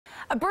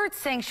A bird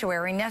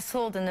sanctuary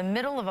nestled in the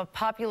middle of a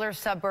popular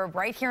suburb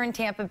right here in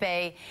Tampa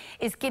Bay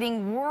is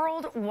getting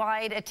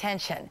worldwide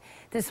attention.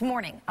 This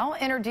morning, I'll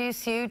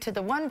introduce you to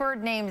the one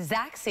bird named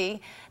Zaxi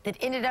that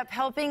ended up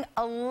helping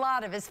a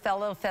lot of his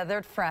fellow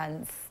feathered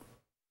friends.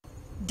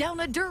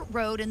 Down a dirt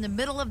road in the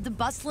middle of the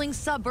bustling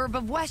suburb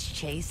of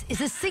Westchase is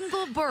a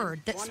single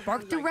bird that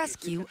sparked the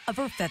rescue of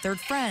her feathered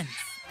friends.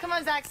 Come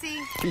on, Zaxi.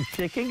 He's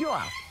taking you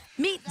out.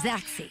 Meet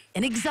Zaxi,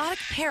 an exotic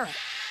parrot.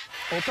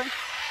 Open.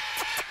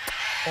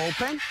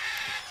 Open.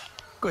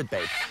 Good,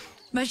 babe.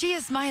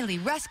 Majia Smiley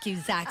rescued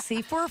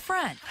Zaxi for a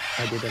friend.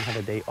 I didn't have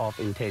a day off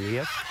in 10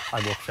 years. I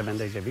work 7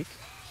 days a week.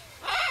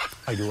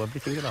 I do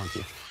everything around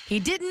here. He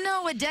didn't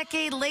know a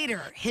decade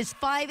later his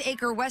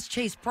 5-acre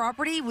Westchase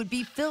property would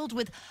be filled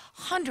with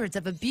hundreds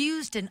of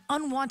abused and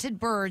unwanted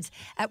birds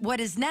at what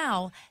is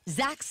now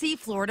Zaxi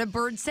Florida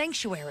Bird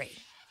Sanctuary.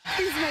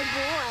 He's my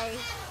boy.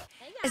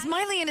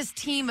 Smiley and his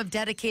team of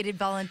dedicated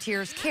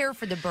volunteers care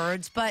for the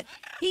birds, but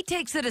he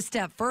takes it a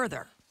step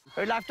further.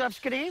 You like to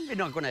scream? You're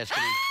not going to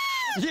scream.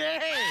 Yeah!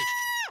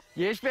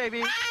 Yes,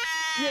 baby.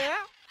 Yeah?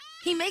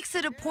 He makes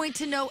it a point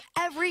to know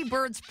every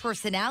bird's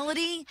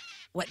personality,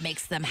 what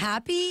makes them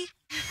happy.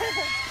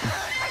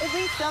 At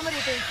least somebody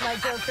thinks my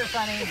jokes are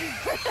funny.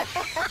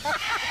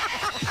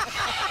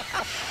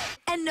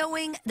 And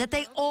knowing that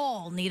they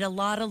all need a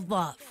lot of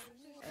love.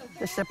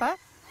 Just step up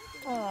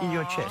in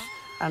your chest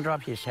and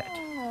rub his head.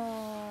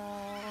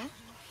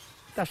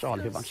 That's all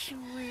he wants.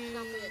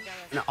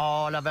 And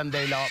all of them,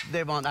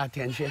 they want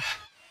attention.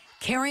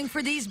 Caring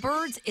for these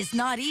birds is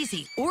not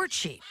easy or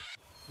cheap.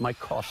 My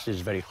cost is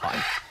very high.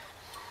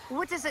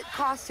 What does it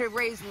cost to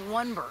raise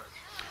one bird?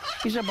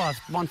 It's about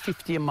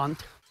 $150 a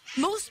month.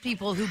 Most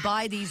people who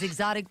buy these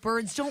exotic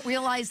birds don't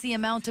realize the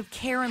amount of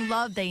care and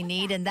love they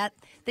need and that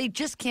they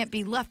just can't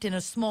be left in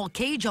a small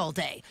cage all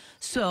day.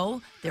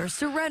 So they're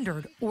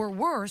surrendered or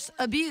worse,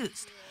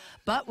 abused.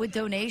 But with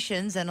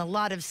donations and a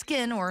lot of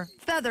skin or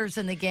feathers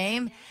in the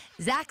game,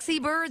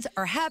 Zaxi birds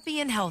are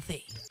happy and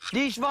healthy.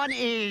 This one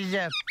is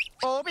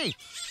Obi.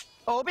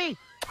 Obi.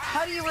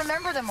 How do you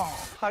remember them all?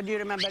 How do you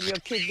remember your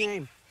kid's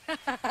name?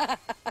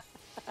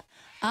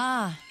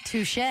 Ah,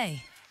 touche.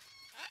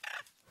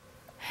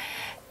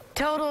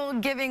 Total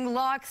Giving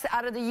Locks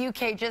out of the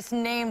UK just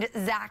named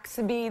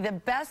Zaxi the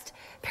best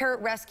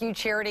parrot rescue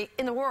charity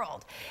in the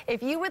world.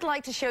 If you would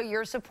like to show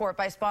your support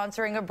by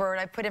sponsoring a bird,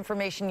 I put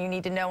information you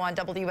need to know on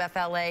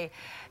WFLA.com.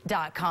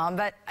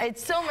 But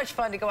it's so much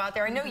fun to go out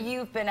there. I know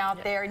you've been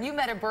out there and you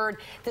met a bird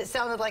that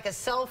sounded like a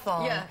cell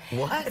phone. Yeah.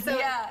 What? So,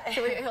 yeah.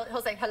 So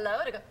he'll say hello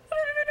and go,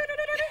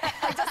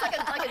 just like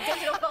a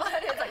digital phone.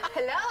 It's like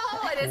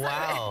hello. And it's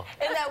Wow.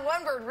 And that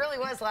one bird really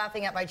was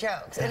laughing at my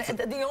jokes. And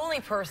the only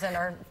person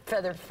or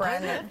feathered friend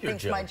that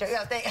thinks my joke.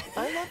 Yeah,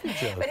 I love your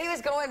jokes. But he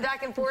was going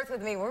back and forth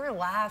with me. We were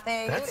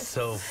laughing. That's it was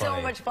so so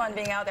funny. much fun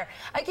being out there.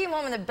 I came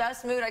home in the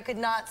best mood. I could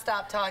not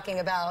stop talking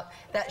about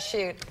that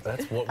shoot.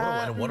 That's what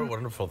a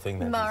wonderful thing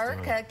that Mark,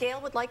 he's doing.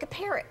 Gail would like a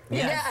parrot.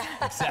 Yes,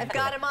 Yeah. exactly. I've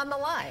got him on the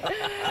line. All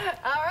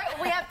right,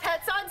 we have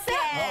pets on set.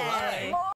 All right.